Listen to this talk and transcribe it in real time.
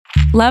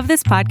Love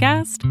this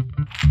podcast?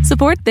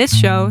 Support this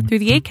show through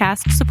the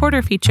Acast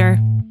supporter feature.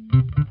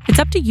 It's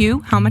up to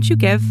you how much you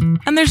give,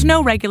 and there's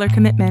no regular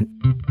commitment.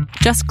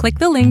 Just click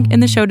the link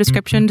in the show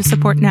description to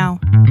support now.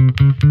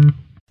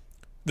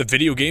 The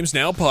Video Games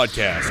Now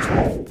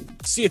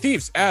podcast. Sea of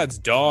Thieves adds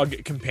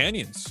dog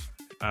companions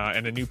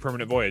and a new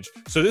permanent voyage.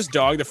 So this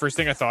dog, the first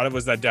thing I thought of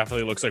was that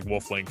definitely looks like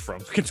Wolflink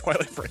from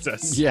Twilight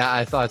Princess. Yeah,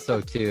 I thought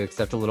so too,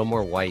 except a little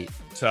more white.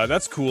 So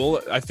that's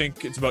cool. I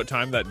think it's about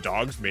time that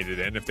dogs made it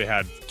in if they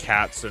had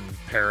cats and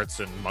parrots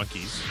and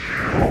monkeys.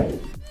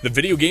 The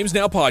Video Games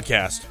Now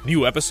podcast.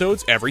 New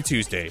episodes every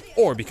Tuesday.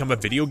 Or become a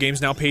Video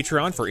Games Now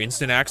Patreon for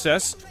instant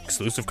access,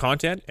 exclusive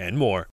content, and more.